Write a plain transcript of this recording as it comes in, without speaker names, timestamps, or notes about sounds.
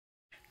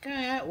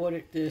Okay, I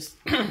ordered this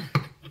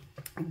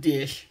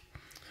dish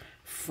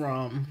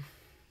from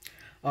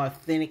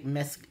authentic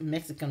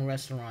Mexican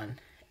restaurant.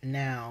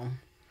 Now,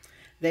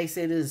 they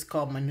say this is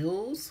called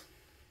Menudos,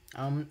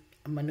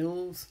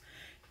 Menudos,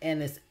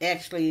 and it's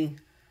actually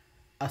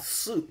a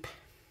soup,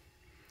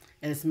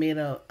 and it's made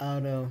out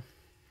of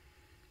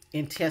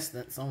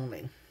intestines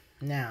only.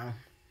 Now,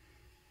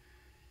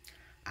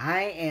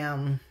 I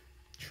am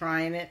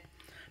trying it,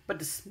 but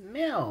the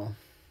smell,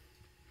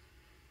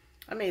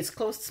 I mean, it's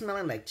close to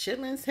smelling like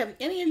chitlins. Have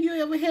any of you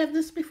ever had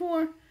this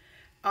before?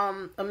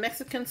 A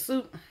Mexican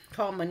soup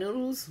called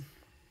Menudos.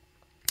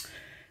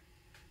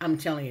 I'm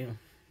telling you,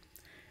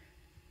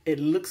 it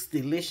looks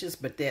delicious,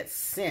 but that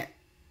scent,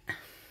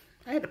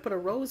 I had to put a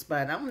rose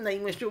by it. I'm not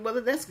even sure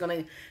whether that's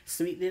going to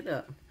sweeten it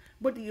up.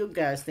 What do you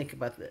guys think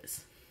about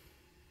this?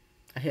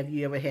 Have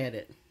you ever had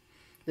it?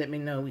 Let me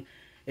know.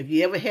 If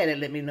you ever had it,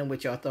 let me know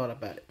what y'all thought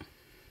about it.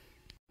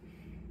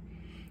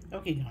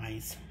 Okay,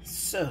 guys.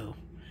 So,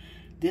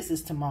 this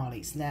is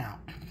tamales. Now,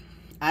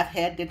 I've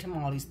had the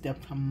tamales. The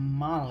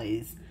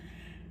tamales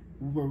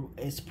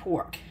is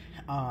pork.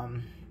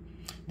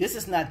 This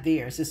is not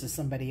theirs. This is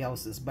somebody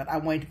else's. But I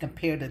wanted to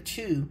compare the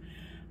two.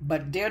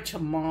 But their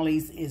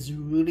tamales is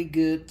really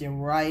good. Their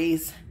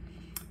rice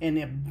and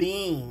their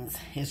beans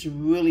is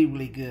really,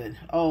 really good.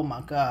 Oh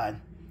my God.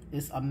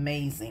 It's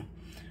amazing.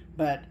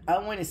 But I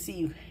want to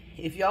see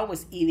if y'all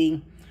was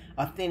eating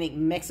authentic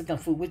Mexican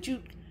food, would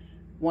you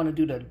want to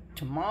do the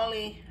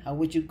tamale or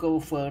would you go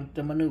for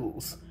the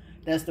menudos?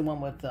 That's the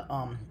one with the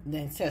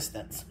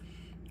intestines.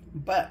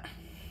 But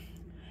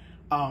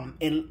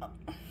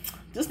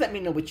just let me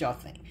know what y'all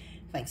think.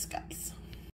 Thanks, guys.